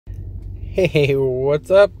Hey, what's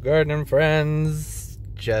up, garden friends?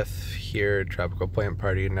 Jeff here, Tropical Plant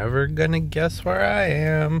Party. Never gonna guess where I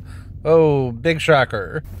am. Oh, big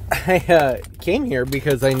shocker. I came here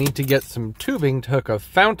because I need to get some tubing to hook a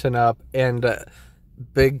fountain up, and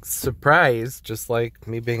big surprise, just like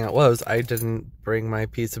me being at Lowe's, I didn't bring my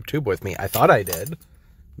piece of tube with me. I thought I did,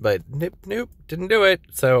 but nope, didn't do it.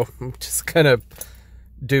 So I'm just gonna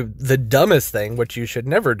do the dumbest thing, which you should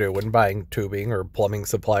never do when buying tubing or plumbing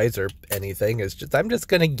supplies or anything, is I'm just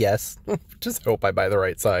gonna guess. Just hope I buy the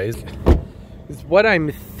right size. Is what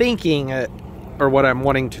I'm thinking, or what I'm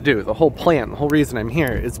wanting to do. The whole plan, the whole reason I'm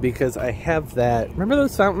here is because I have that. Remember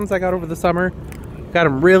those fountains I got over the summer? Got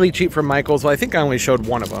them really cheap from Michael's. Well, I think I only showed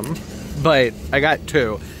one of them, but I got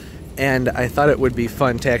two. And I thought it would be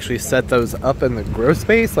fun to actually set those up in the grow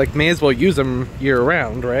space. Like, may as well use them year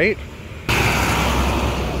round, right?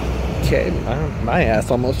 Okay, my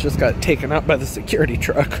ass almost just got taken out by the security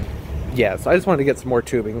truck. Yeah, so I just wanted to get some more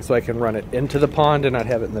tubing so I can run it into the pond and not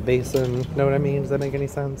have it in the basin. Know what I mean? Does that make any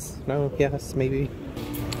sense? No? Yes? Maybe?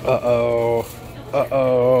 Uh-oh.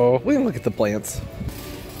 Uh-oh. We can look at the plants.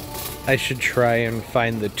 I should try and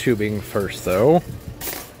find the tubing first, though.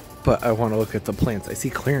 But I want to look at the plants. I see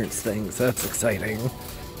clearance things. That's exciting.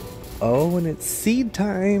 Oh, and it's seed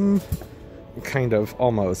time. Kind of,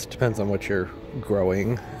 almost. Depends on what you're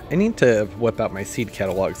growing. I need to whip out my seed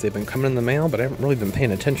catalogs. They've been coming in the mail, but I haven't really been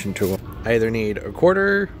paying attention to them. I either need a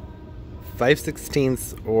quarter,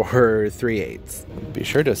 5/16, or 3/8. Be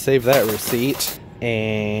sure to save that receipt.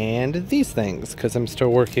 And these things, because I'm still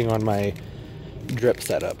working on my drip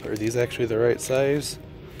setup. Are these actually the right size?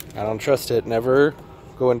 I don't trust it. Never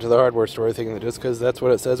go into the hardware store thinking that just because that's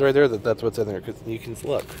what it says right there, that's what's in there. Because you can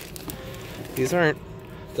look. These aren't.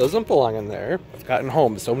 Those don't belong in there. I've gotten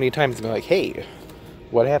home so many times and been like, hey,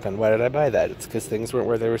 what happened? Why did I buy that? It's because things weren't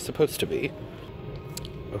where they were supposed to be.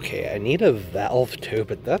 Okay, I need a valve too,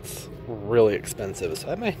 but that's really expensive, so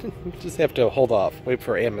I might just have to hold off. Wait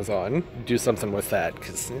for Amazon. Do something with that,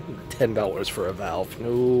 because $10 for a valve.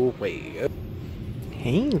 No way.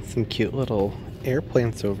 Hey, some cute little air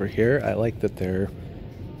plants over here. I like that they're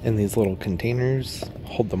in these little containers.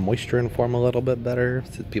 Hold the moisture in for them a little bit better,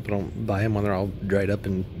 so people don't buy them when they're all dried up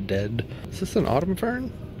and dead. Is this an autumn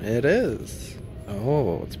fern? It is.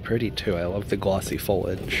 Oh, it's pretty too. I love the glossy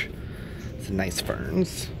foliage. It's nice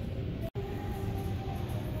ferns.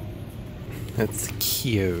 That's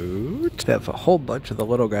cute. They have a whole bunch of the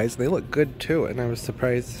little guys. They look good too, and I was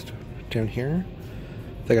surprised down here.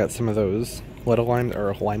 They got some of those little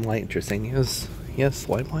limelight dracenias. Yes,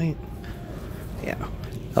 limelight? Yeah.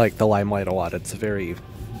 I like the limelight a lot. It's a very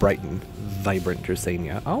bright and vibrant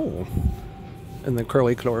dracenia. Oh. And the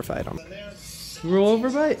curly chlorophytum. Roll over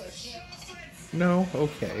bite. No?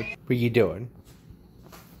 Okay. What are you doing?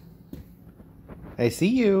 I see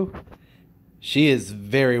you. She is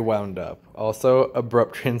very wound up. Also,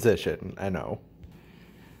 abrupt transition. I know.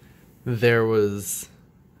 There was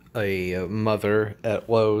a mother at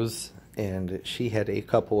Lowe's, and she had a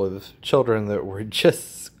couple of children that were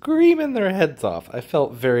just screaming their heads off. I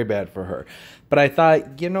felt very bad for her. But I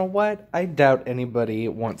thought, you know what? I doubt anybody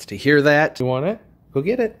wants to hear that. You want it? Go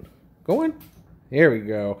get it. Go in. Here we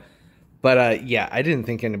go. But yeah, I didn't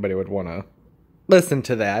think anybody would want to listen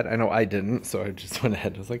to that. I know I didn't, so I just went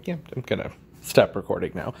ahead and was like, yeah, I'm going to stop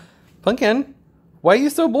recording now. Pumpkin, why are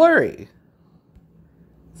you so blurry?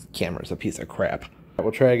 This camera's a piece of crap.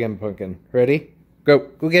 We'll try again, Pumpkin. Ready? Go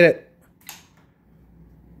get it.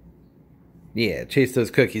 Yeah, chase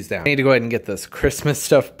those cookies down. I need to go ahead and get this Christmas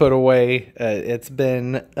stuff put away. It's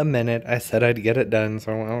been a minute. I said I'd get it done,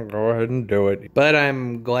 so I'll go ahead and do it. But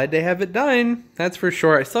I'm glad to have it done. That's for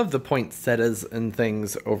sure. I still have the poinsettias and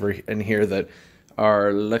things over in here that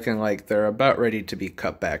are looking like they're about ready to be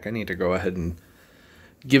cut back. I need to go ahead and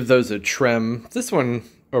give those a trim. This one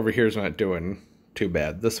over here is not doing too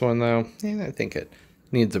bad. This one, though, I think it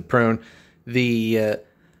needs a prune. The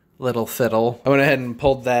little fiddle, I went ahead and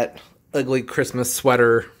pulled that ugly Christmas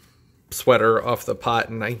sweater off the pot,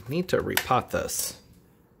 and I need to repot this.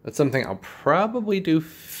 That's something I'll probably do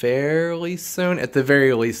fairly soon. At the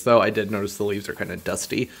very least, though, I did notice the leaves are kind of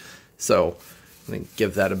dusty, so I'm going to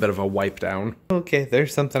give that a bit of a wipe down. Okay,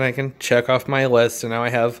 there's something I can check off my list, and now I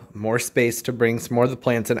have more space to bring some more of the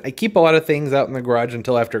plants in. I keep a lot of things out in the garage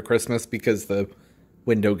until after Christmas because the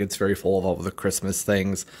window gets very full of all of the Christmas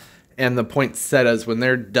things. And the poinsettias, when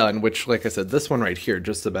they're done, which, like I said, this one right here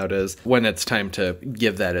just about is, when it's time to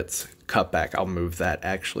give that its cut back, I'll move that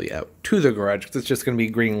actually out to the garage, because it's just going to be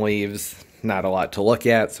green leaves, not a lot to look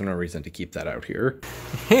at, so no reason to keep that out here.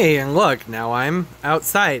 Hey, and look, now I'm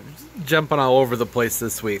outside, jumping all over the place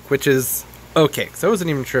this week, which is Okay, so I wasn't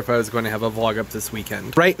even sure if I was going to have a vlog up this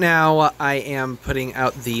weekend. Right now, I am putting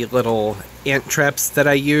out the little ant traps that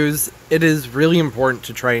I use. It is really important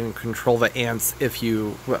to try and control the ants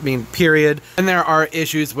period. And there are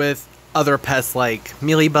issues with other pests like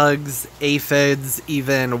mealybugs, aphids,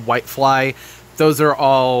 even whitefly. Those are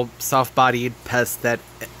all soft-bodied pests that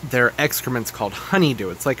their excrement's called honeydew.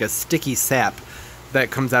 It's like a sticky sap that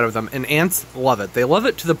comes out of them, and ants love it. They love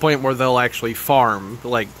it to the point where they'll actually farm,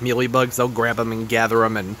 like mealybugs. They'll grab them and gather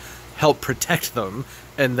them and help protect them,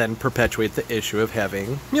 and then perpetuate the issue of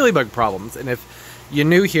having mealybug problems. And if you're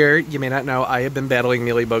new here, you may not know, I have been battling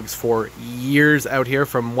mealybugs for years out here,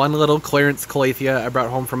 from one little clearance calathea I brought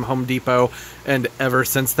home from Home Depot, and ever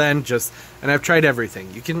since then, and I've tried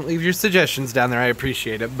everything. You can leave your suggestions down there, I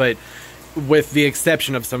appreciate it, but with the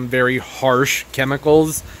exception of some very harsh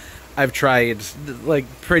chemicals, I've tried like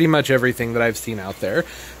pretty much everything that I've seen out there.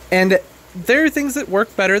 And there are things that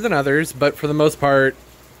work better than others, but for the most part,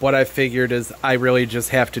 what I've figured is I really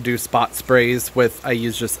just have to do spot sprays with, I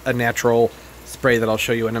use just a natural spray that I'll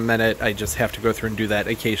show you in a minute. I just have to go through and do that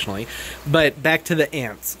occasionally. But back to the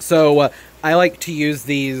ants. So I like to use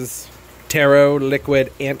these taro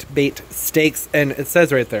liquid ant bait stakes, and it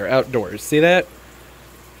says right there, outdoors. See that?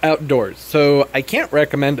 Outdoors. So I can't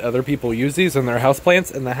recommend other people use these in their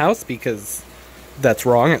houseplants in the house, because that's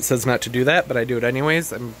wrong. It says not to do that, but I do it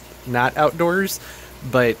anyways. I'm not outdoors,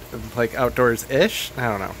 but like outdoors-ish. I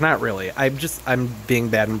don't know. Not really. I'm being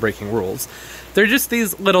bad and breaking rules. They're just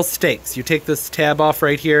these little stakes. You take this tab off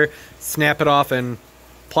right here, snap it off, and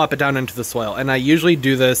plop it down into the soil. And I usually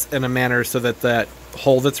do this in a manner so that that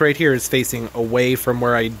hole that's right here is facing away from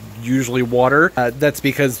where I usually water. That's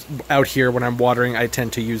because out here when I'm watering, I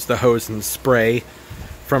tend to use the hose and spray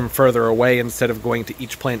from further away instead of going to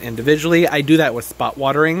each plant individually. I do that with spot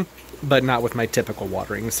watering, but not with my typical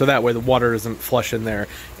watering, so that way the water doesn't flush in there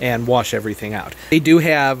and wash everything out. They do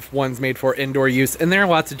have ones made for indoor use, and there are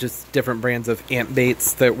lots of just different brands of ant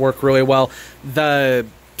baits that work really well. The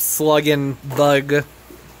slug and bug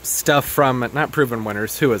stuff from, not Proven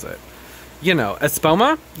Winners, who is it? You know,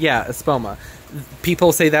 Espoma? Yeah, Espoma.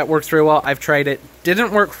 People say that works very well. I've tried it.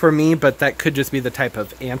 Didn't work for me, but that could just be the type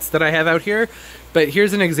of ants that I have out here. But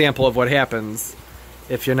here's an example of what happens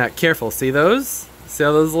if you're not careful. See those? See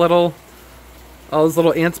all those little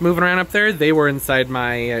ants moving around up there? They were inside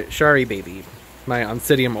my Shari baby, my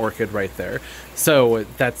Oncidium orchid right there. So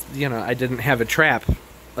that's, you know, I didn't have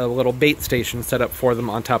a little bait station set up for them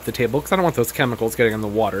on top of the table because I don't want those chemicals getting in the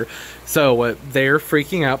water. So they're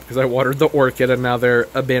freaking out because I watered the orchid, and now they're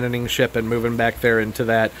abandoning ship and moving back there into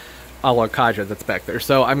that alakaja that's back there.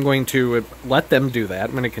 So I'm going to let them do that.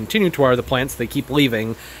 I'm going to continue to water the plants. They keep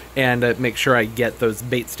leaving, and make sure I get those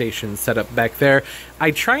bait stations set up back there.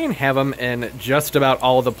 I try and have them in just about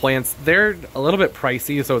all of the plants. They're a little bit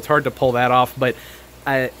pricey, so it's hard to pull that off, but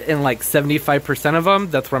in like 75% of them,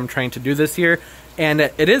 that's what I'm trying to do this year. And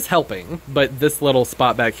it is helping, but this little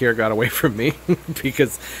spot back here got away from me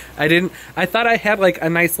because I thought I had like a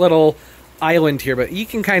nice little island here, but you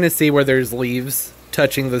can kind of see where there's leaves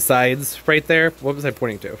touching the sides right there. What was I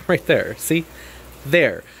pointing to? Right there. See?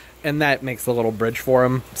 There. And that makes a little bridge for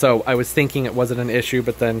them. So I was thinking it wasn't an issue,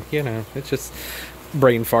 but then, you know, it's just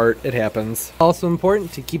brain fart. It happens. Also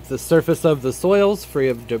important to keep the surface of the soils free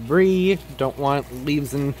of debris. Don't want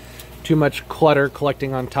leaves and too much clutter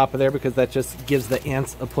collecting on top of there, because that just gives the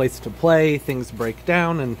ants a place to play. Things break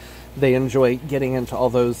down and they enjoy getting into all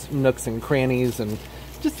those nooks and crannies, and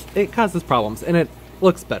just it causes problems, and it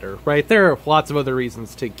looks better, right? There are lots of other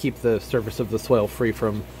reasons to keep the surface of the soil free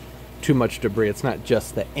from too much debris. It's not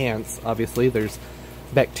just the ants, obviously. There's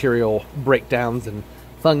bacterial breakdowns and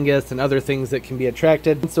fungus and other things that can be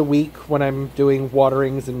attracted. Once a week when I'm doing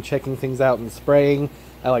waterings and checking things out and spraying,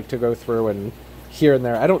 I like to go through and here and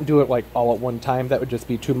there. I don't do it like all at one time. That would just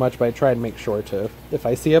be too much, but I try and make sure to, if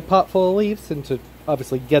I see a pot full of leaves, and to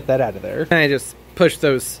obviously get that out of there. And I just push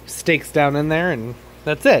those stakes down in there, and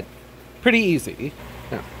that's it. Pretty easy.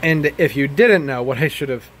 Yeah. And if you didn't know, what I should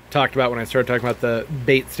have talked about when I started talking about the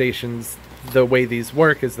bait stations, the way these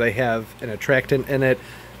work is they have an attractant in it.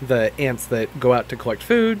 The ants that go out to collect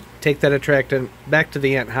food take that attractant back to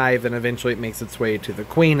the ant hive, and eventually it makes its way to the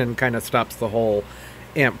queen and kind of stops the whole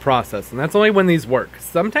ant process. And that's only when these work.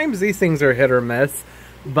 Sometimes these things are hit or miss,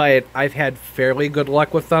 but I've had fairly good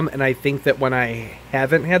luck with them, and I think that when I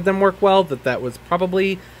haven't had them work well, that was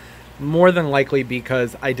probably more than likely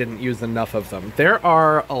because I didn't use enough of them. There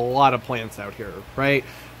are a lot of plants out here, right?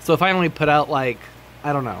 So if I only put out like,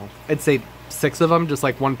 I don't know, I'd say 6 of them, just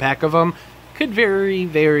like 1 pack of them, could very,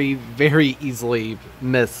 very, very easily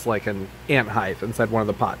miss like an ant hive inside one of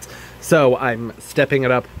the pots. So I'm stepping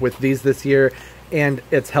it up with these this year, and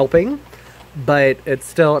it's helping. but it's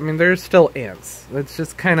still, I mean, there's still ants. It's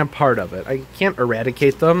just kind of part of it. I can't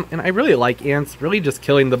eradicate them, and I really like ants. Really just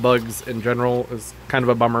killing the bugs in general is kind of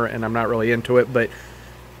a bummer, and I'm not really into it, but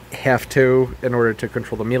have to in order to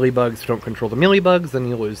control the mealybugs. If you don't control the mealybugs, then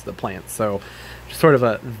you lose the plants. So just sort of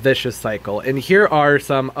a vicious cycle. And here are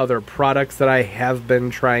some other products that I have been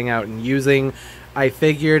trying out and using. I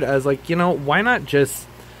figured, I was like, you know, why not just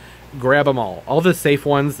grab them all? All the safe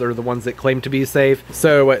ones are the ones that claim to be safe.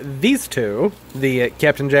 So these two, the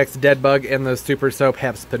Captain Jack's Dead Bug and the Super Soap,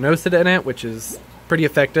 have spinosad in it, which is pretty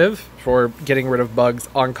effective for getting rid of bugs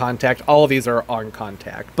on contact. All of these are on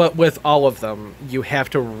contact, but with all of them, you have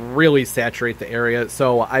to really saturate the area.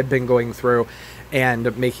 So I've been going through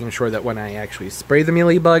and making sure that when I actually spray the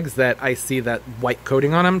mealybugs, that I see that white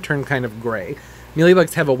coating on them turn kind of gray.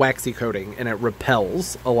 Mealybugs have a waxy coating, and it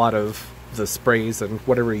repels a lot of the sprays and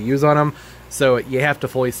whatever you use on them. So you have to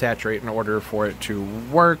fully saturate in order for it to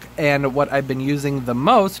work. And what I've been using the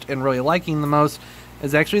most and really liking the most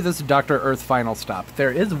is actually this Dr. Earth Final Stop.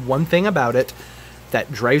 There is one thing about it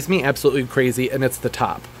that drives me absolutely crazy, and it's the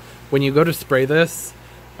top. When you go to spray this,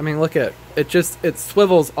 I mean, look at it. It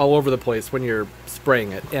swivels all over the place when you're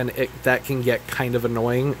spraying it, and that can get kind of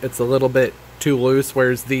annoying. It's a little bit too loose,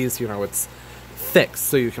 whereas these, you know, it's thick,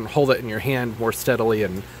 so you can hold it in your hand more steadily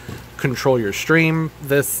and control your stream.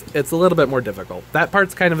 It's a little bit more difficult. That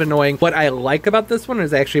part's kind of annoying. What I like about this one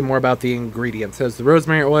is actually more about the ingredients. It has the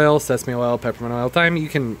rosemary oil, sesame oil, peppermint oil, thyme. You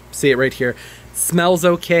can see it right here. Smells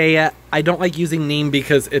okay. I don't like using neem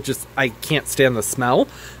because I can't stand the smell.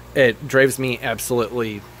 It drives me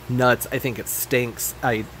absolutely nuts. I think it stinks.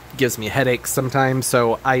 It gives me headaches sometimes,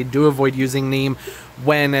 so I do avoid using neem.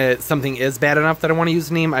 When something is bad enough that I want to use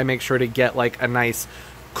neem, I make sure to get like a nice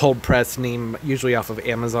cold pressed neem, usually off of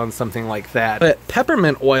Amazon, something like that. But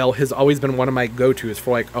peppermint oil has always been one of my go-tos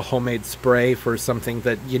for like a homemade spray for something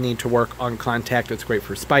that you need to work on contact. It's great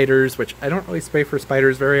for spiders, which I don't really spray for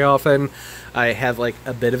spiders very often. I have like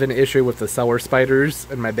a bit of an issue with the cellar spiders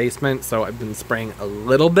in my basement, so I've been spraying a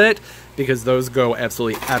little bit because those go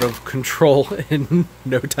absolutely out of control in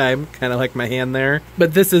no time, kind of like my hand there.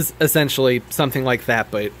 But this is essentially something like that,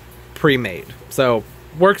 but pre-made. So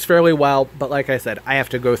works fairly well, but like I said, I have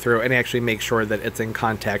to go through and actually make sure that it's in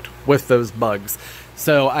contact with those bugs.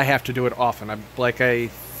 So I have to do it often. I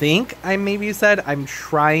think I maybe said I'm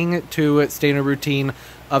trying to stay in a routine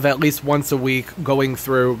of at least once a week going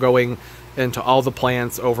into all the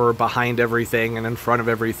plants, over behind everything and in front of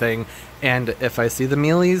everything, and if I see the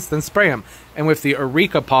mealies, then spray them. And with the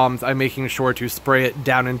areca palms, I'm making sure to spray it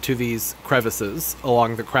down into these crevices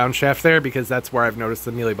along the crown shaft there, because that's where I've noticed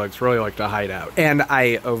the mealybugs really like to hide out. And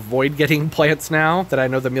I avoid getting plants now that I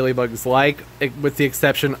know the mealybugs like, with the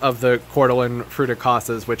exception of the cordylan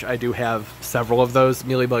fruticaceae, which I do have several of those.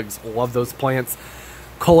 Mealybugs love those plants.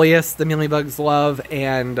 Coleus, the mealybugs love,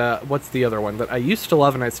 and what's the other one that I used to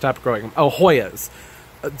love and I stopped growing them? Oh, Hoyas.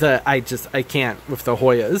 I can't with the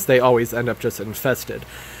Hoyas. They always end up just infested.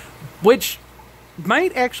 Which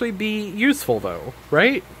might actually be useful though,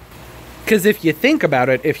 right? Because if you think about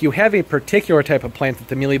it, if you have a particular type of plant that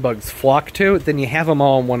the mealybugs flock to, then you have them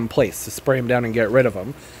all in one place to spray them down and get rid of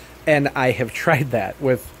them. And I have tried that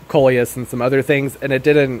with Coleus and some other things, and it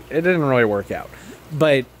didn't really work out.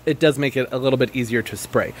 But it does make it a little bit easier to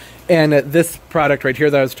spray. And this product right here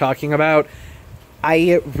that I was talking about,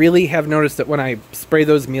 I really have noticed that when I spray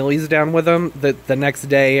those mealies down with them, that the next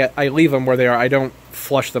day I leave them where they are. I don't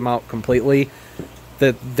flush them out completely,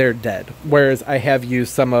 that they're dead. Whereas I have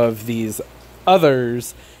used some of these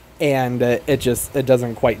others, and it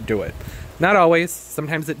doesn't quite do it. Not always.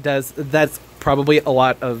 Sometimes it does. That's probably a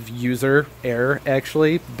lot of user error,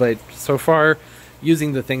 actually. But so far,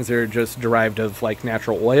 using the things that are just derived of like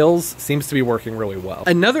natural oils seems to be working really well.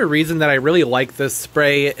 Another reason that I really like this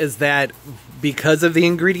spray is that because of the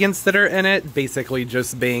ingredients that are in it, basically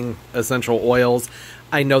just being essential oils,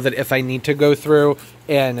 I know that if I need to go through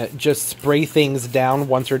and just spray things down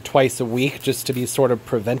once or twice a week just to be sort of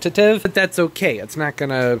preventative, but that's okay. It's not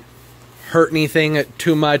gonna hurt anything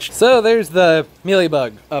too much. So there's the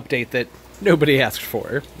mealybug update that nobody asked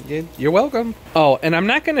for. You're welcome. Oh, and I'm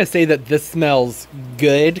not going to say that this smells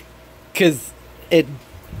good, because it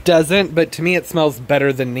doesn't, but to me it smells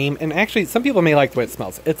better than neem. And actually, some people may like the way it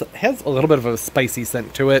smells. It has a little bit of a spicy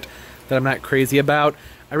scent to it that I'm not crazy about.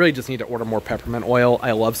 I really just need to order more peppermint oil.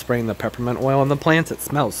 I love spraying the peppermint oil on the plants. It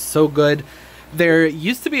smells so good. There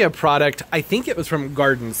used to be a product, I think it was from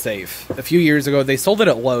Garden Safe. A few years ago, they sold it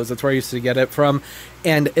at Lowe's. That's where I used to get it from.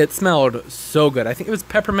 And it smelled so good. I think it was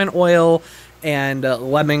peppermint oil and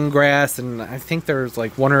lemongrass, and I think there's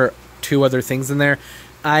like one or two other things in there.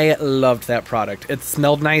 I loved that product. It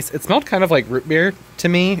smelled nice. It smelled kind of like root beer to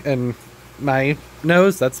me, and my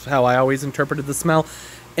nose. That's how I always interpreted the smell.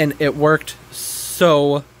 And it worked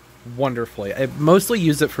so wonderfully. I mostly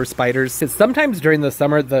use it for spiders. Because sometimes during the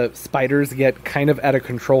summer, the spiders get kind of out of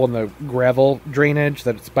control in the gravel drainage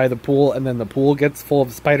that's by the pool, and then the pool gets full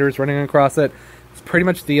of spiders running across it. It's pretty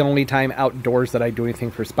much the only time outdoors that I do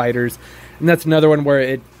anything for spiders. And that's another one where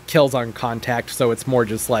it kills on contact, so it's more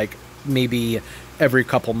just like maybe every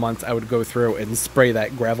couple months I would go through and spray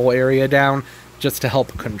that gravel area down just to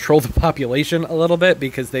help control the population a little bit,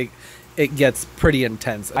 because it gets pretty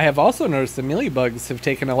intense. I have also noticed the mealybugs have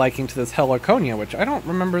taken a liking to this heliconia, which I don't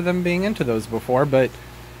remember them being into those before, but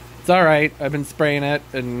it's alright. I've been spraying it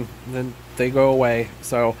and then they go away.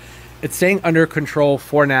 So it's staying under control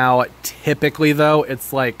for now. Typically though,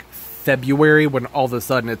 it's like February when all of a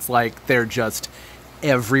sudden it's like they're just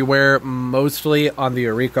everywhere, mostly on the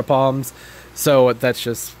areca palms. So that's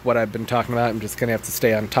just what I've been talking about. I'm just gonna have to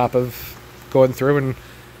stay on top of going through and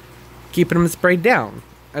keeping them sprayed down.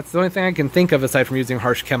 That's the only thing I can think of aside from using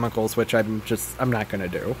harsh chemicals, which I'm not gonna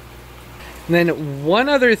do. And then one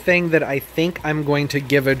other thing that I think I'm going to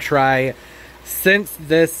give a try, since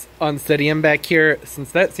this Oncidium back here,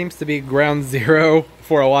 since that seems to be ground zero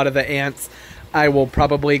for a lot of the ants, I will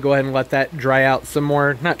probably go ahead and let that dry out some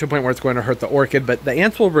more. Not to a point where it's going to hurt the orchid, but the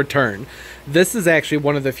ants will return. This is actually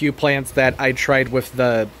one of the few plants that I tried with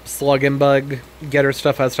the slug and bug getter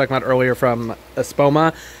stuff I was talking about earlier from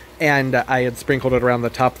Espoma, and I had sprinkled it around the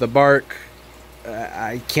top of the bark.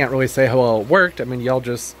 I can't really say how well it worked. I mean, y'all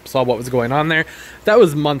just saw what was going on there. That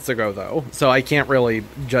was months ago, though, so I can't really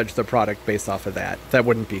judge the product based off of that. That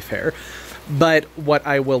wouldn't be fair. But what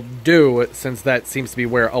I will do, since that seems to be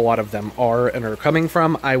where a lot of them are and are coming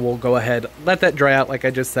from, I will go ahead, let that dry out like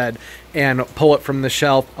I just said, and pull it from the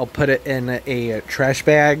shelf. I'll put it in a trash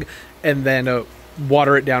bag and then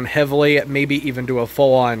water it down heavily, maybe even do a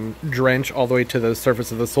full-on drench all the way to the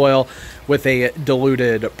surface of the soil with a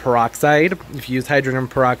diluted peroxide. If you use hydrogen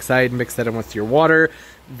peroxide, mix that in with your water,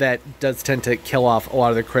 that does tend to kill off a lot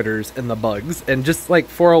of the critters and the bugs. And just like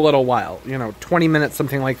for a little while, 20 minutes,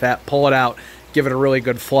 something like that, pull it out, give it a really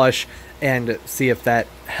good flush, and see if that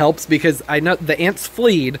helps. Because I know the ants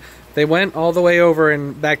fleed. They went all the way over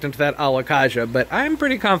and back into that alocasia, but I'm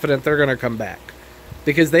pretty confident they're going to come back,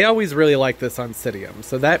 because they always really like this Oncidium.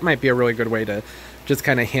 So that might be a really good way to just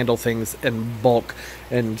kind of handle things in bulk.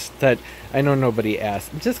 And that, I know nobody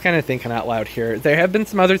asked, I'm just kind of thinking out loud here. There have been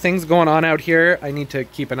some other things going on out here. I need to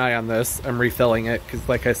keep an eye on this. I'm refilling it because,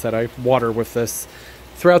 like I said, I water with this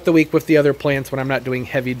throughout the week with the other plants when I'm not doing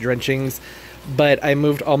heavy drenchings. But I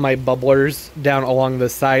moved all my bubblers down along the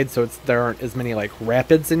side so there aren't as many like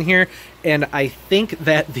rapids in here. And I think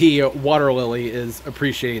that the water lily is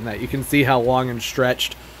appreciating that. You can see how long and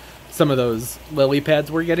stretched some of those lily pads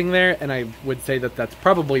were getting there, and I would say that that's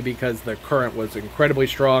probably because the current was incredibly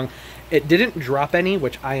strong. It didn't drop any,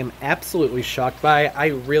 which I am absolutely shocked by. I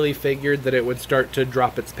really figured that it would start to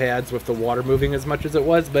drop its pads with the water moving as much as it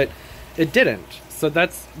was, but it didn't. So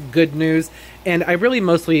that's good news. And I really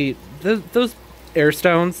mostly, those air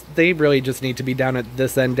stones, they really just need to be down at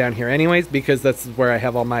this end down here anyways, because that's where I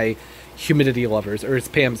have all my humidity lovers, or as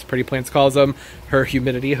Pam's Pretty Plants calls them, her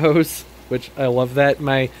humidity hose, which I love that.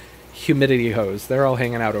 My humidity hose, they're all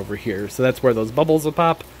hanging out over here, so that's where those bubbles will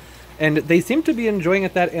pop. And they seem to be enjoying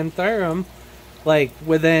it, that anthurium, like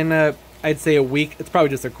within I'd say a week. It's probably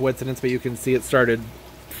just a coincidence, but you can see it started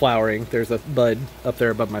flowering. There's a bud up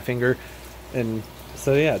there above my finger. And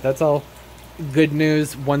so yeah, that's all good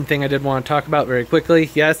news. One thing I did want to talk about very quickly,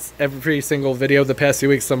 yes, every single video the past few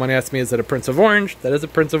weeks someone asked me, is it a Prince of Orange? That is a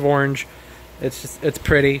Prince of Orange. It's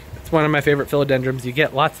pretty. It's one of my favorite philodendrons. You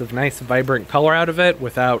get lots of nice vibrant color out of it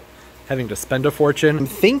without having to spend a fortune. I'm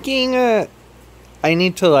thinking I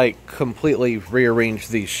need to like completely rearrange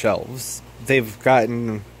these shelves. They've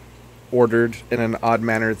gotten ordered in an odd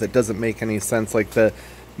manner that doesn't make any sense. Like the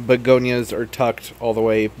begonias are tucked all the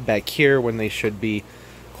way back here when they should be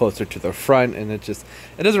closer to the front, and it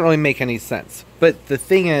doesn't really make any sense. But the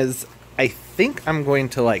thing is, I think I'm going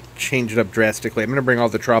to like change it up drastically. I'm going to bring all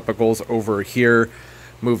the tropicals over here,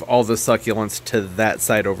 move all the succulents to that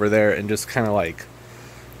side over there, and just kind of like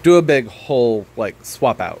do a big whole like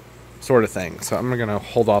swap out sort of thing. So I'm going to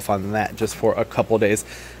hold off on that just for a couple days.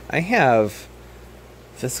 I have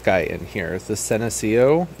this guy in here. The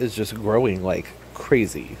Senecio is just growing like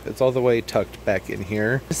crazy. It's all the way tucked back in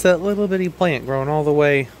here. It's that little bitty plant growing all the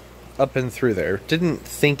way up and through there. Didn't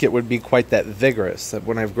think it would be quite that vigorous.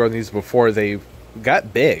 When I've grown these before, they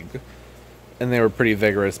got big and they were pretty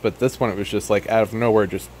vigorous, but this one, it was just like out of nowhere,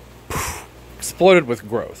 just poof, exploded with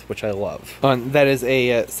growth, which I love. That is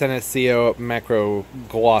a Senecio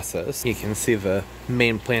macroglossus. You can see the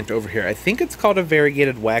main plant over here. I think it's called a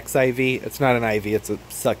variegated wax ivy. It's not an ivy, it's a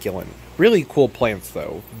succulent. Really cool plants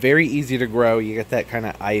though. Very easy to grow. You get that kind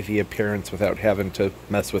of ivy appearance without having to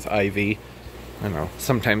mess with ivy. I don't know,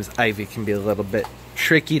 sometimes ivy can be a little bit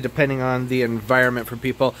tricky depending on the environment for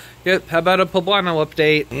people. Yep, how about a poblano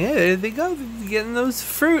update? Yeah, there they go, getting those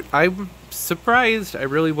fruit. I'm surprised. I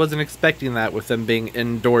really wasn't expecting that with them being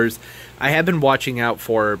indoors. I have been watching out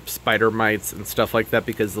for spider mites and stuff like that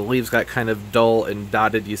because the leaves got kind of dull and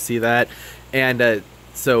dotted. You see that? And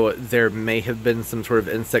so there may have been some sort of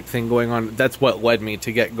insect thing going on. That's what led me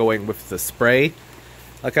to get going with the spray.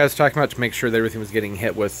 Like I was talking about, to make sure that everything was getting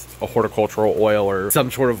hit with a horticultural oil or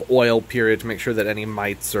some sort of oil period to make sure that any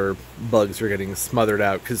mites or bugs are getting smothered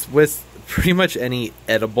out. Because with pretty much any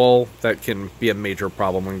edible, that can be a major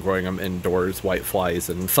problem when growing them indoors.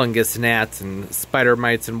 Whiteflies and fungus gnats and spider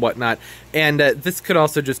mites and whatnot. And this could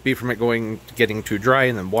also just be from it getting too dry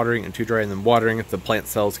and then watering and too dry and then watering, if the plant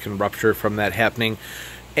cells can rupture from that happening.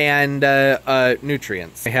 And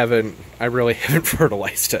nutrients. I really haven't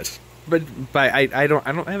fertilized it. But I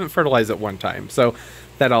haven't fertilized it one time, so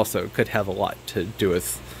that also could have a lot to do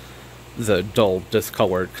with the dull,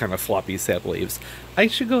 discolored, kind of floppy, sad leaves. I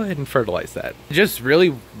should go ahead and fertilize that. Just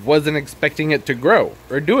really wasn't expecting it to grow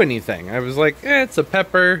or do anything. I was like, it's a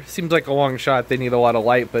pepper. Seems like a long shot. They need a lot of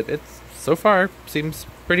light, but it's so far seems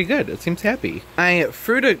pretty good. It seems happy.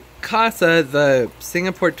 Frutacasa, the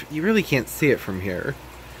Singapore, you really can't see it from here.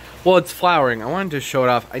 Well, it's flowering. I wanted to show it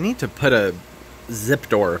off. I need to put a zip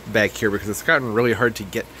door back here because it's gotten really hard to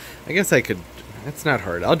get. I guess I could, it's not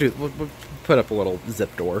hard. We'll put up a little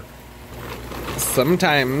zip door.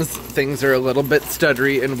 Sometimes things are a little bit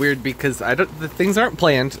stuttery and weird because the things aren't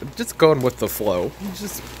planned. I'm just going with the flow.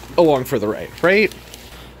 Just along for the ride, right?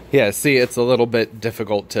 Yeah, see, it's a little bit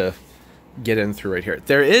difficult to get in through right here.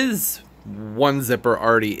 There is one zipper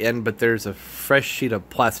already in, but there's a fresh sheet of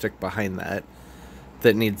plastic behind that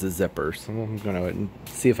needs a zipper, so I'm gonna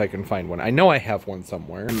see if I can find one. I know I have one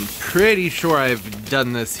somewhere. I'm pretty sure I've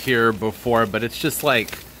done this here before, but it's just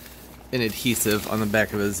like an adhesive on the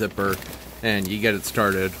back of a zipper, and you get it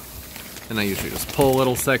started, and I usually just pull a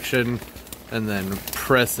little section and then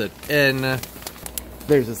press it in.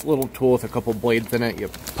 There's this little tool with a couple blades in it. You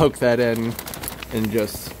poke that in and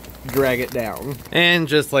just drag it down, and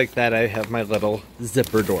just like that I have my little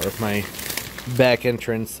zipper door, my back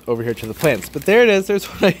entrance over here to the plants. But there it is. There's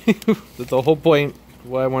what that's the whole point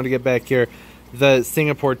why I wanted to get back here. The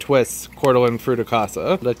Singapore Twists Cordylan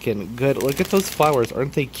Frutacasa. Looking good. Look at those flowers.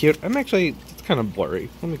 Aren't they cute? It's kind of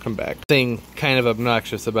blurry. Let me come back. Thing kind of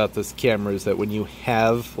obnoxious about this camera is that when you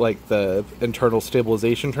have like the internal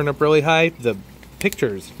stabilization turned up really high, the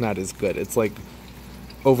picture's not as good. It's like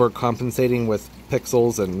overcompensating with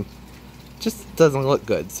pixels and just doesn't look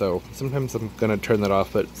good. So sometimes I'm gonna turn that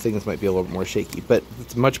off, but things might be a little bit more shaky. But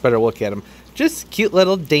it's a much better look at them. Just cute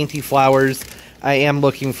little dainty flowers. I am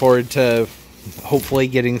looking forward to hopefully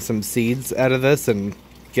getting some seeds out of this and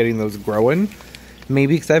getting those growing.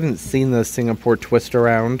 Maybe because I haven't seen the Singapore Twist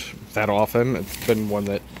around that often. It's been one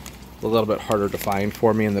that a little bit harder to find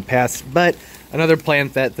for me in the past. But another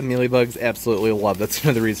plant that the mealybugs absolutely love. That's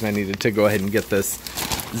another reason I needed to go ahead and get this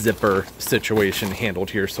zipper situation handled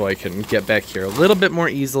here so I can get back here a little bit more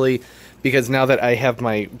easily, because now that I have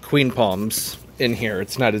my queen palms in here,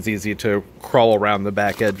 it's not as easy to crawl around the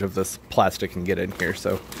back edge of this plastic and get in here.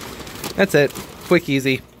 So that's it. Quick,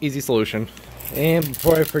 easy solution. And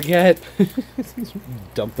before I forget,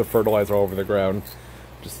 dump the fertilizer all over the ground.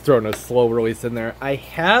 Just throwing a slow release in there. I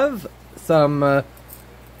have some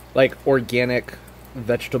like organic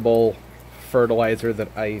vegetable fertilizer that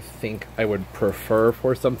I think I would prefer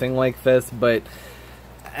for something like this, but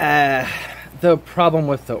the problem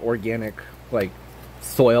with the organic like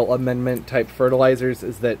soil amendment type fertilizers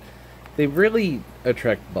is that they really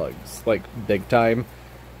attract bugs, like big time.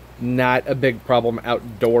 Not a big problem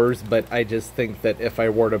outdoors, but I just think that if I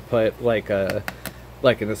were to put like an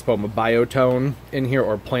espoma biotone in here,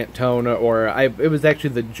 or plant tone, or it was actually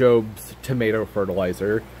the Job's tomato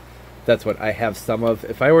fertilizer. That's what I have some of.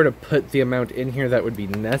 If I were to put the amount in here that would be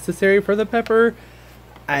necessary for the pepper,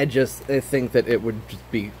 I think that it would just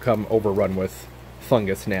become overrun with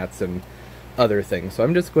fungus gnats and other things. So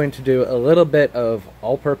I'm just going to do a little bit of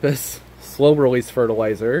all-purpose slow release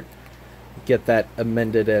fertilizer, get that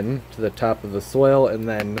amended in to the top of the soil, and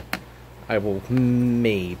then I will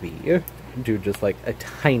maybe do just like a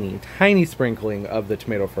tiny sprinkling of the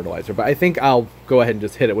tomato fertilizer. But I think I'll go ahead and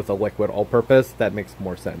just hit it with a liquid all-purpose. That makes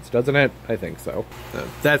more sense, doesn't it? I think so.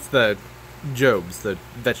 That's the Job's, the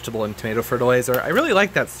vegetable and tomato fertilizer. I really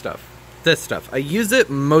like that stuff. this stuff. I use it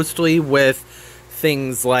mostly with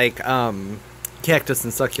things like cactus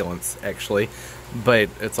and succulents, actually, but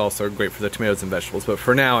it's also great for the tomatoes and vegetables. But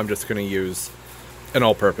for now, I'm just going to use an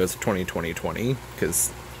all-purpose 20-20-20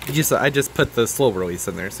 because I just put the slow release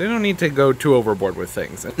in there, so you don't need to go too overboard with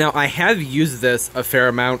things. Now, I have used this a fair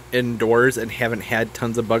amount indoors and haven't had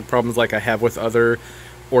tons of bug problems like I have with other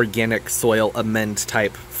organic soil amend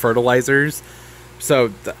type fertilizers.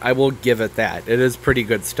 So I will give it that. It is pretty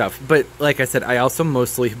good stuff. But like I said, I also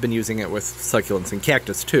mostly have been using it with succulents and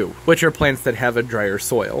cactus too, which are plants that have a drier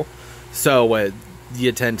soil. So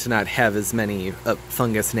you tend to not have as many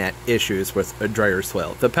fungus gnat issues with a drier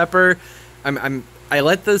soil. The pepper, I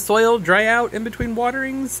let the soil dry out in between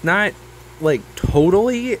waterings, not like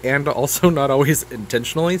totally, and also not always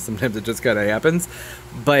intentionally. Sometimes it just kind of happens.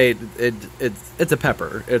 But it's a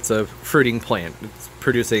pepper. It's a fruiting plant. It's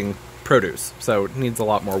producing produce, so it needs a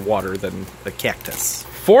lot more water than a cactus.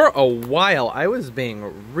 For a while, I was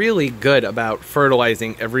being really good about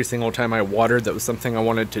fertilizing every single time I watered. That was something I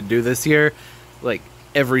wanted to do this year. Like,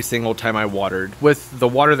 every single time I watered. With the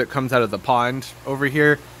water that comes out of the pond over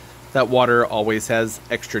here, that water always has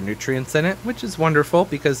extra nutrients in it, which is wonderful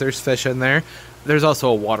because there's fish in there. There's also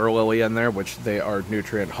a water lily in there, which they are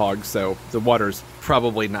nutrient hogs, so the water's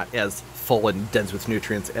probably not as full and dense with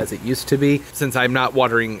nutrients as it used to be. Since I'm not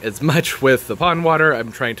watering as much with the pond water,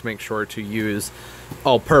 I'm trying to make sure to use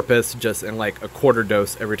all-purpose just in like a quarter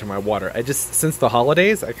dose every time I water. Since the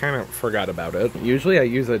holidays, I kind of forgot about it. Usually I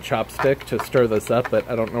use a chopstick to stir this up, but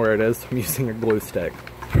I don't know where it is, so I'm using a glue stick.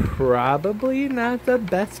 Probably not the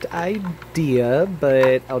best idea,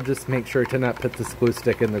 but I'll just make sure to not put this glue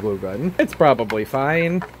stick in the glue gun. It's probably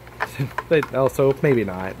fine, but also maybe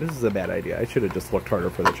not. This is a bad idea. I should have just looked harder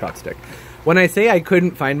for the chopstick. When I say I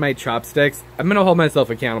couldn't find my chopsticks, I'm gonna hold myself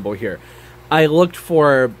accountable here. I looked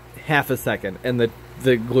for half a second and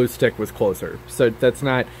the glue stick was closer. So that's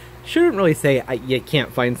not, shouldn't really say you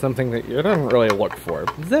can't find something that you don't really look for.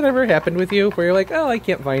 Has that ever happened with you where you're like, oh, I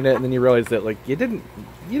can't find it, and then you realize that like you didn't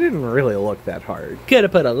really look that hard. Could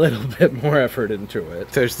have put a little bit more effort into it.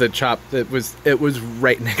 There's the chop that it was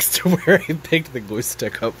right next to where I picked the glue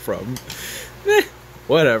stick up from.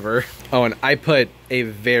 Whatever. Oh, and I put a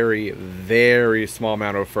very, very small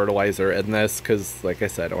amount of fertilizer in this because, like I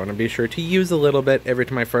said, I want to be sure to use a little bit every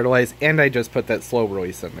time I fertilize, and I just put that slow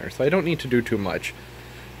release in there, so I don't need to do too much.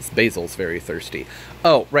 This basil's very thirsty.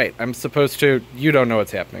 Oh, right, I'm supposed to... You don't know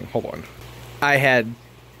what's happening. Hold on. I had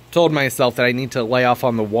told myself that I need to lay off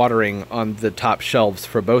on the watering on the top shelves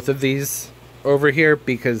for both of these over here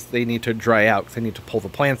because they need to dry out, because I need to pull the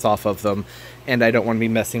plants off of them, and I don't want to be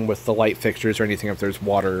messing with the light fixtures or anything if there's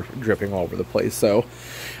water dripping all over the place. So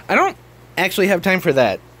I don't actually have time for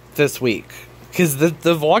that this week because the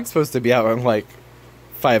vlog's supposed to be out in like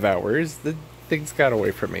 5 hours. The things got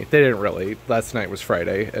away from me. They didn't really. Last night was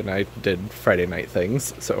Friday, and I did Friday night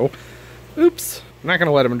things, so oops. I'm not going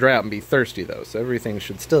to let them dry out and be thirsty, though, so everything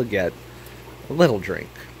should still get a little drink.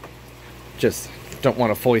 Just don't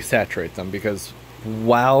want to fully saturate them, because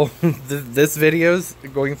while this video's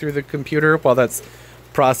going through the computer, while that's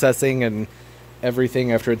processing and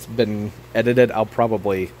everything after it's been edited, I'll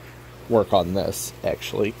probably work on this,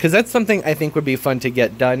 actually. Because that's something I think would be fun to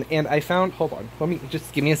get done, and I found... Hold on,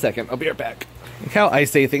 just give me a second, I'll be right back. Look how I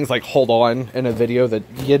say things like hold on in a video that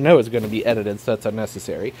you know is going to be edited, so that's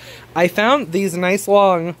unnecessary. I found these nice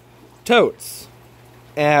long totes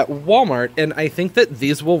at Walmart, and I think that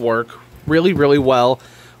these will work really, really well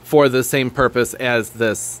for the same purpose as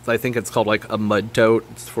this. I think it's called like a mud tote.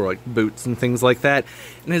 It's for like boots and things like that,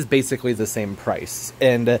 and it's basically the same price,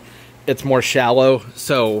 and it's more shallow,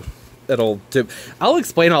 so it'll do. I'll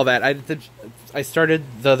explain all that. I started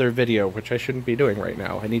the other video, which I shouldn't be doing right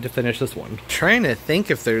now. I need to finish this one. Trying to think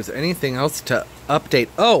if there's anything else to update.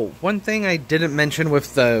 Oh, one thing I didn't mention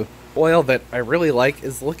with the oil that I really like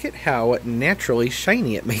is look at how naturally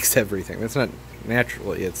shiny it makes everything. That's not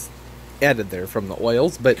naturally, it's added there from the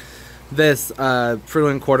oils, but this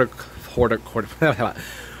Frulin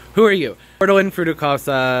who are you? Cortolin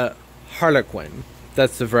fruticosa harlequin.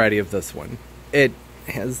 That's the variety of this one. It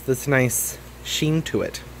has this nice sheen to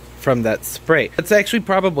it from that spray. It's actually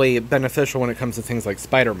probably beneficial when it comes to things like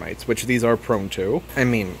spider mites, which these are prone to. I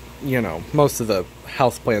mean, you know, most of the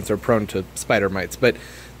houseplants are prone to spider mites, but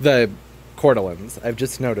the cortolins, I've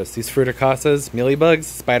just noticed, these fruticosas, mealybugs,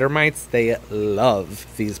 spider mites, they love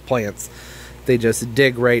these plants. They just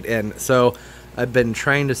dig right in. So I've been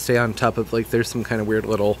trying to stay on top of, like, there's some kind of weird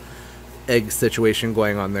little egg situation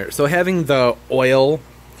going on there. So having the oil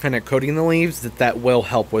kind of coating the leaves, that will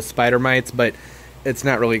help with spider mites, but it's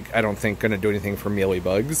not really, I don't think, going to do anything for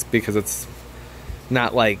mealybugs, because it's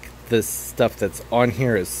not like this stuff that's on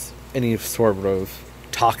here is any sort of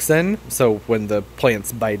toxin. So when the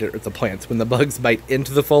plants bite it, or when the bugs bite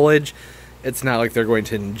into the foliage, it's not like they're going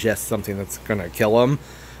to ingest something that's going to kill them.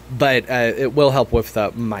 But it will help with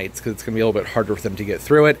mites, because it's going to be a little bit harder for them to get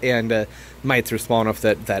through it. And mites are small enough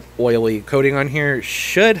that that oily coating on here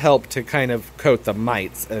should help to kind of coat the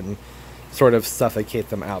mites and sort of suffocate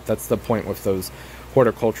them out. That's the point with those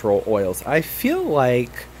horticultural oils. I feel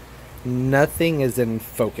like nothing is in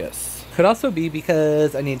focus. Could also be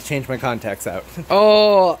because I need to change my contacts out.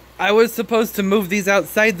 Oh, I was supposed to move these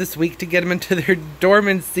outside this week to get them into their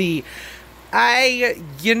dormancy.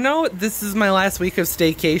 You know, this is my last week of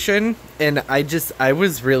staycation, and I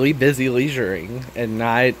was really busy leisuring and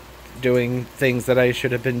not doing things that I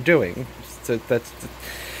should have been doing. So that's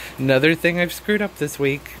another thing I've screwed up this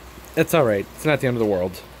week. It's alright. It's not the end of the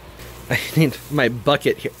world. I need my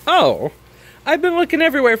bucket here. Oh! I've been looking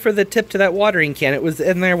everywhere for the tip to that watering can. It was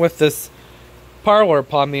in there with this parlor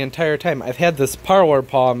palm the entire time. I've had this parlor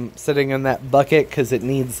palm sitting in that bucket because it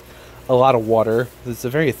needs a lot of water. It's a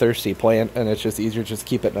very thirsty plant, and it's just easier to just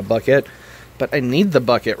keep it in a bucket. But I need the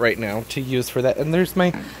bucket right now to use for that. And there's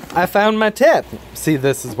I found my tip. See,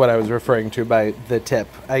 this is what I was referring to by the tip.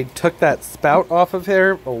 I took that spout off of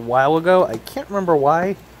here a while ago. I can't remember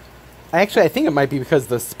why. I think it might be because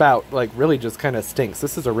the spout, like, really just kind of stinks.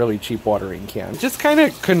 This is a really cheap watering can. It just kind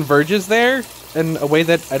of converges there in a way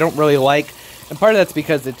that I don't really like. And part of that's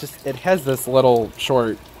because it has this little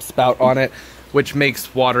short spout on it, which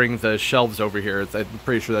makes watering the shelves over here. I'm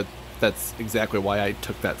pretty sure that's exactly why I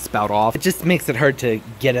took that spout off. It just makes it hard to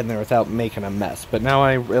get in there without making a mess. But now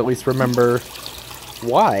I at least remember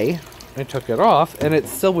why I took it off, and it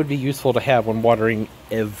still would be useful to have when watering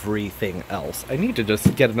everything else. I need to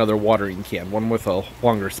just get another watering can, one with a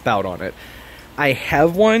longer spout on it. I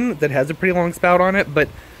have one that has a pretty long spout on it, but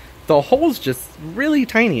the hole's just really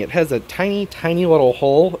tiny. It has a tiny, tiny little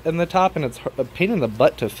hole in the top, and it's a pain in the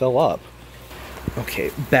butt to fill up.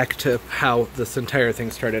 Okay, back to how this entire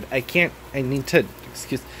thing started.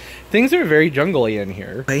 Things are very jungly in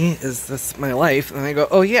here. Why is this my life? And I go,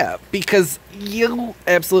 oh yeah, because you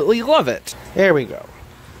absolutely love it. There we go.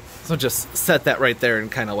 So just set that right there and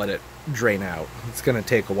kind of let it drain out. It's going to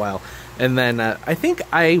take a while. And then I think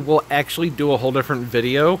I will actually do a whole different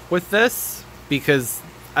video with this, because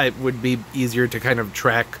it would be easier to kind of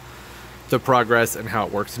track the progress and how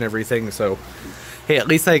it works and everything. So, hey, at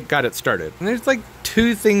least I got it started. And there's like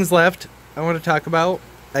 2 things left I want to talk about.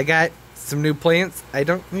 I got some new plants. I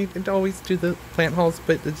don't need to always do the plant hauls,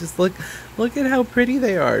 but just look at how pretty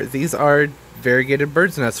they are. These are variegated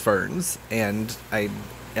bird's nest ferns, and I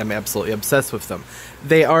am absolutely obsessed with them.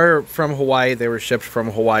 They are from Hawaii. They were shipped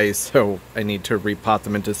from Hawaii, so I need to repot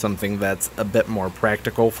them into something that's a bit more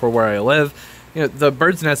practical for where I live. You know, the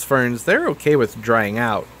bird's nest ferns, they're okay with drying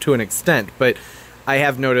out to an extent, but I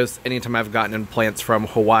have noticed anytime I've gotten in plants from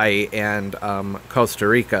Hawaii and Costa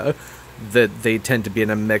Rica, that they tend to be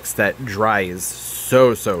in a mix that dries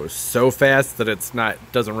so fast that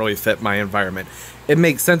doesn't really fit my environment. It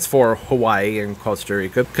makes sense for Hawaii and Costa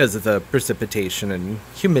Rica because of the precipitation and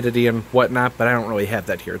humidity and whatnot, but I don't really have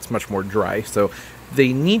that here. It's much more dry, so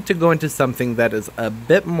they need to go into something that is a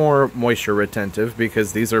bit more moisture retentive,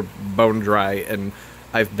 because these are bone dry and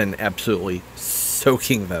I've been absolutely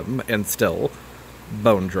soaking them and still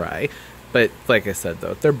bone dry. But like I said,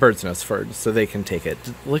 though, they're bird's nest ferns, so they can take it.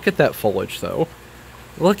 Look at that foliage, though.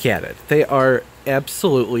 Look at it. They are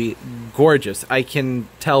absolutely gorgeous. I can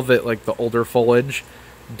tell that, like, the older foliage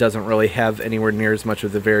doesn't really have anywhere near as much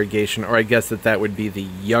of the variegation, or I guess that would be the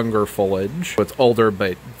younger foliage. It's older,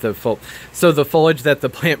 but the foliage that the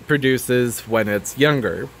plant produces when it's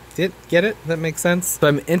younger. Get it? That makes sense? So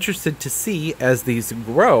I'm interested to see, as these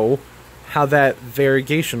grow, how that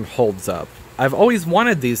variegation holds up. I've always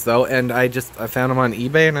wanted these, though, and I found them on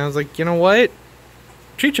eBay, and I was like, you know what?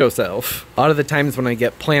 Treat yourself. A lot of the times when I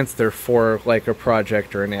get plants, they're for, like, a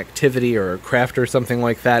project or an activity or a craft or something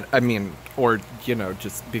like that. I mean, or, you know,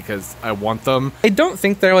 just because I want them. I don't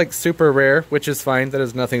think they're, like, super rare, which is fine. That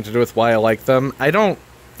has nothing to do with why I like them. I don't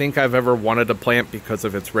think I've ever wanted a plant because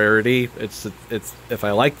of its rarity. It's if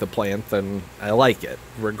I like the plant, then I like it,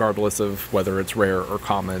 regardless of whether it's rare or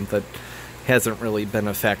common. That hasn't really been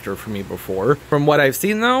a factor for me before. From what I've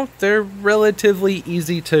seen, though, they're relatively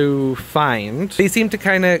easy to find. They seem to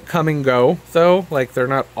kind of come and go, though. Like, they're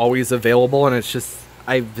not always available, and it's just,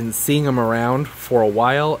 I've been seeing them around for a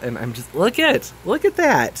while, and I'm just, look at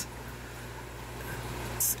that.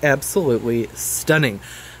 It's absolutely stunning.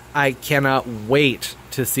 I cannot wait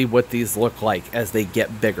to see what these look like as they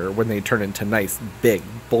get bigger, when they turn into nice, big,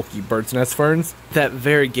 bulky bird's nest ferns. That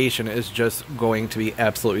variegation is just going to be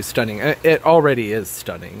absolutely stunning. It already is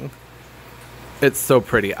stunning. It's so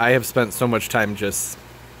pretty. I have spent so much time just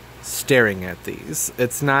staring at these.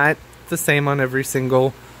 It's not the same on every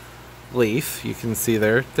single leaf. You can see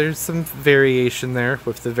there's some variation there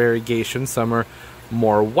with the variegation. Some are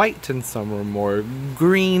more white and some are more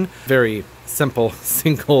green. Very simple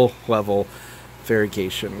single level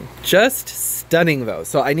variegation. Just stunning though.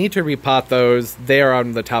 So I need to repot those. They are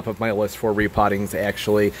on the top of my list for repottings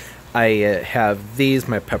actually. I have these,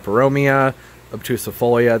 my peperomia,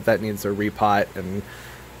 obtusifolia, that needs a repot, and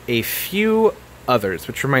a few others,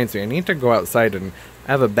 which reminds me, I need to go outside, and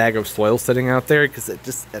I have a bag of soil sitting out there because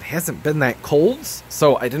it hasn't been that cold,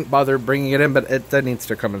 so I didn't bother bringing it in, but that needs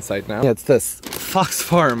to come inside now. Yeah, it's this Fox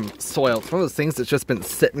Farm soil. It's one of those things that's just been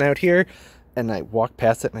sitting out here, and I walk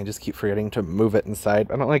past it and I just keep forgetting to move it inside.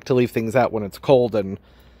 I don't like to leave things out when it's cold and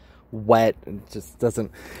wet, and just doesn't,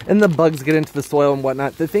 and the bugs get into the soil and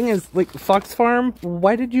whatnot. The thing is, like, Fox Farm,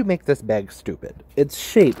 why did you make this bag stupid? It's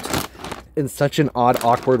shaped in such an odd,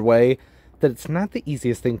 awkward way that it's not the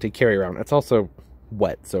easiest thing to carry around. It's also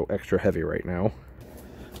wet, so extra heavy right now.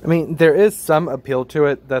 I mean, there is some appeal to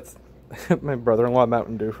it. That's my brother-in-law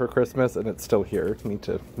Mountain Dew for Christmas, and it's still here. I need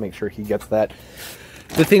to make sure he gets that.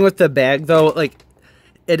 The thing with the bag, though, like,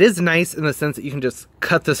 it is nice in the sense that you can just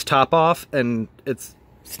cut this top off and it's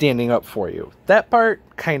standing up for you. That part,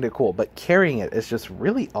 kind of cool, but carrying it is just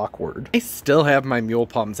really awkward. I still have my mule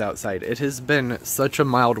palms outside. It has been such a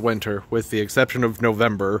mild winter, with the exception of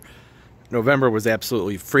November. November was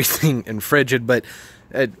absolutely freezing and frigid, but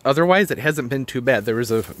otherwise it hasn't been too bad. There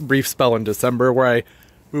was a brief spell in December where I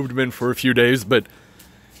moved them in for a few days, but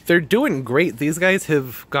they're doing great. These guys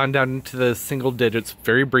have gone down into the single digits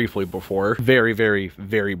very briefly before. Very, very,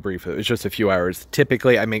 very brief. It was just a few hours.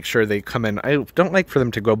 Typically, I make sure they come in. I don't like for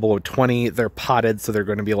them to go below 20. They're potted, so they're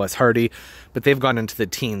going to be less hardy, but they've gone into the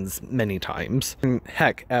teens many times. And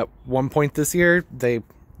heck, at one point this year,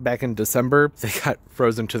 back in December, they got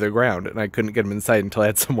frozen to the ground, and I couldn't get them inside until I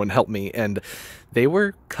had someone help me, and they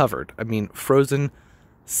were covered. I mean, frozen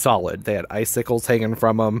solid. They had icicles hanging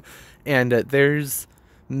from them, and there's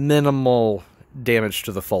minimal damage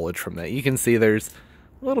to the foliage from that. You can see there's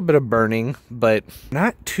a little bit of burning, but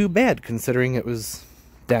not too bad considering it was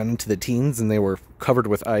down into the teens and they were covered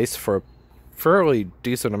with ice for a fairly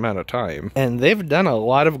decent amount of time. And they've done a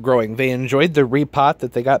lot of growing. They enjoyed the repot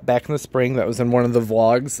that they got back in the spring. That was in one of the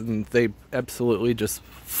vlogs, and they absolutely just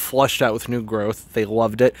flushed out with new growth. They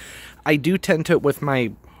loved it. I do tend to, with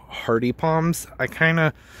my hardy palms,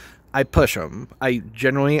 I push them. I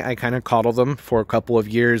kind of coddle them for a couple of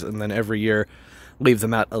years, and then every year leave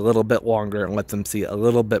them out a little bit longer and let them see a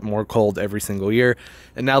little bit more cold every single year.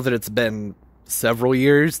 And now that it's been several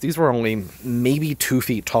years, these were only maybe 2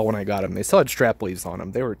 feet tall when I got them. They still had strap leaves on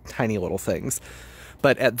them. They were tiny little things.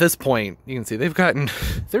 But at this point, you can see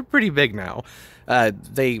they're pretty big now.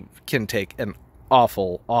 They can take an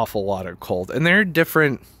awful lot of cold. And there are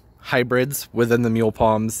different hybrids within the mule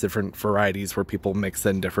palms, different varieties where people mix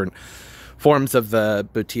in different forms of the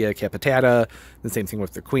Butea capitata. The same thing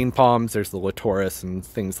with the queen palms. There's the Latoris and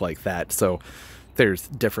things like that. So there's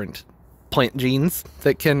different plant genes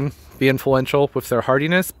that can be influential with their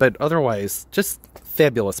hardiness, but otherwise just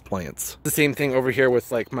fabulous plants. The same thing over here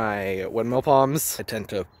with like my windmill palms. I tend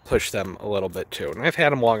to push them a little bit too, and I've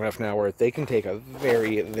had them long enough now where they can take a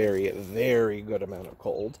very, very, very good amount of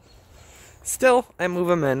cold. Still, I move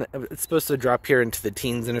them in. It's supposed to drop here into the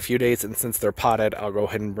teens in a few days, and since they're potted, I'll go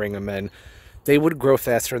ahead and bring them in. They would grow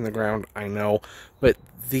faster in the ground, I know, but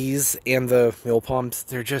these and the mule palms,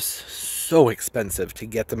 they're just so expensive to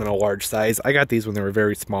get them in a large size. I got these when they were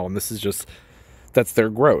very small, and this is just, that's their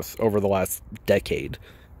growth over the last decade,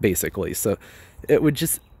 basically. So it would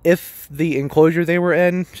just, if the enclosure they were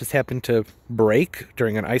in just happened to break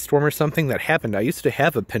during an ice storm or something, that happened. I used to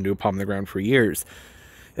have a pindu palm in the ground for years.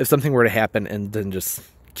 If something were to happen and then just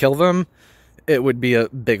kill them, it would be a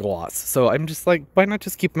big loss. So I'm just like, why not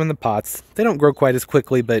just keep them in the pots? They don't grow quite as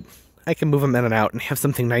quickly, but I can move them in and out and have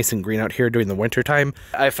something nice and green out here during the winter time.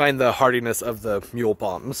 I find the hardiness of the mule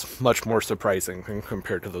palms much more surprising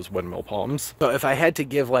compared to those windmill palms. So if I had to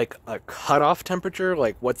give like a cutoff temperature,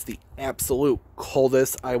 like what's the absolute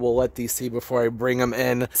coldest I will let these see before I bring them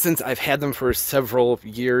in, since I've had them for several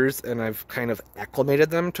years and I've kind of acclimated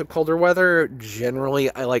them to colder weather,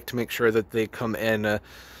 generally I like to make sure that they come in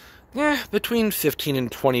between 15 and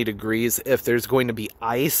 20 degrees. If there's going to be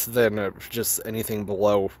ice, then just anything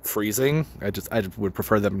below freezing. I would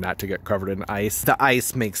prefer them not to get covered in ice. The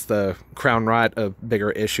ice makes the crown rot a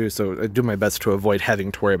bigger issue, so I do my best to avoid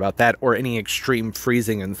having to worry about that, or any extreme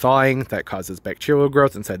freezing and thawing that causes bacterial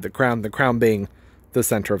growth inside the crown being the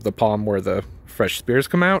center of the palm where the fresh spears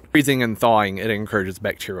come out. Freezing and thawing, it encourages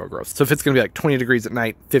bacterial growth. So if it's going to be like 20 degrees at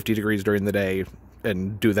night, 50 degrees during the day,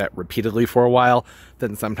 and do that repeatedly for a while,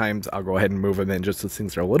 then sometimes I'll go ahead and move them in just so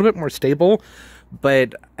things are a little bit more stable.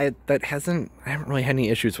 But I haven't really had any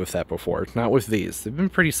issues with that before. Not with these. They've been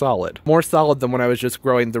pretty solid. More solid than when I was just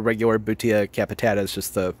growing the regular Butia capitatas,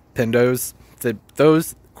 just the pindos.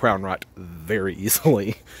 Those crown rot very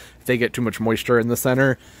easily. If they get too much moisture in the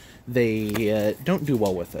center, they don't do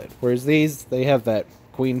well with it. Whereas these, they have that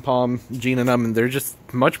queen palm gene in them, and they're just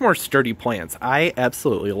much more sturdy plants. I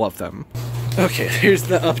absolutely love them. Okay, here's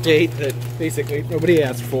the update that basically nobody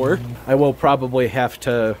asked for. I will probably have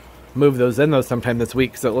to move those in though sometime this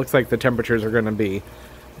week, because it looks like the temperatures are going to be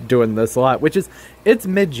doing this a lot, which is, it's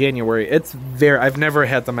mid-January. I've never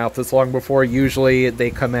had them out this long before. Usually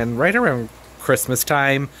they come in right around Christmas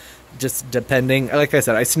time, just depending. Like I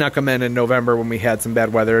said, I snuck them in November when we had some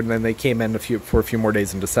bad weather, and then they came in for a few more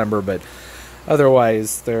days in December, but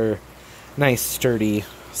otherwise they're nice, sturdy,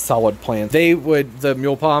 solid plants. The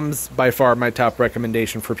mule palms, by far my top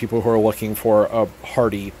recommendation for people who are looking for a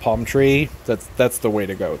hardy palm tree. That's the way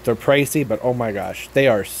to go. They're pricey, but oh my gosh, they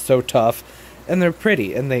are so tough, and they're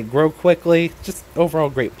pretty, and they grow quickly. Just overall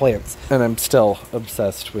great plants. And I'm still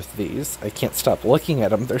obsessed with these. I can't stop looking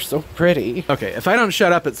at them. They're so pretty. Okay, if I don't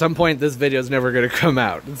shut up at some point, this video is never going to come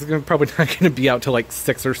out. It's probably not going to be out till like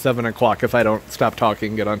 6 or 7 o'clock if I don't stop talking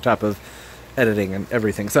and get on top of editing and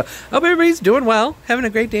everything. So hope everybody's doing well, having a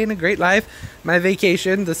great day and a great life. My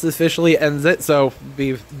vacation, this officially ends it, so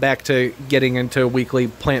be back to getting into weekly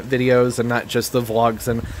plant videos and not just the vlogs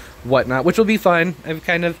and whatnot, which will be fun. I've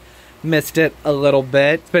kind of missed it a little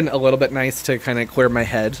bit. It's been a little bit nice to kind of clear my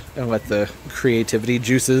head and let the creativity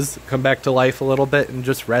juices come back to life a little bit and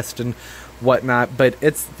just rest and whatnot. But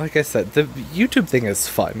it's, like I said, the YouTube thing is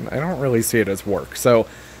fun. I don't really see it as work, so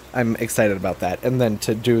I'm excited about that. And then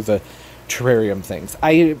to do the terrarium things.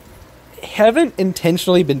 I haven't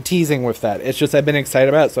intentionally been teasing with that. It's just I've been excited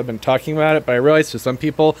about it, so I've been talking about it, but I realized to some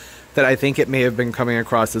people that I think it may have been coming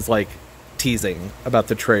across as like teasing about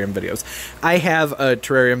the terrarium videos. I have a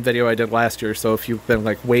terrarium video I did last year, so if you've been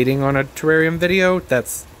like waiting on a terrarium video,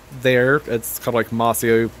 that's there. It's called like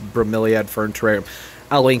Mossy Bromeliad Fern Terrarium.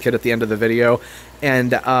 I'll link it at the end of the video.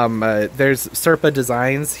 And there's Serpa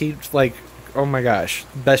Designs. He's like, oh my gosh,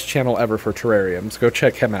 best channel ever for terrariums. Go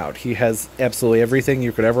check him out. He has absolutely everything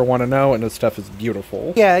you could ever want to know, and his stuff is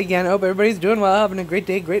beautiful. Yeah, again, hope everybody's doing well, having a great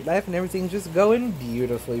day, great life, and everything's just going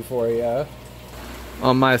beautifully for you.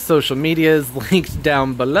 All my social media is linked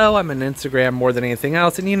down below. I'm on Instagram more than anything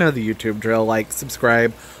else, and you know the YouTube drill. Like,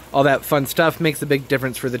 subscribe, all that fun stuff makes a big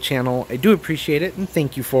difference for the channel. I do appreciate it, and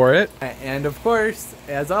thank you for it. And of course,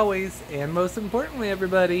 as always, and most importantly,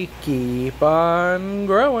 everybody, keep on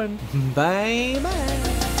growing.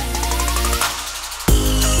 Bye-bye.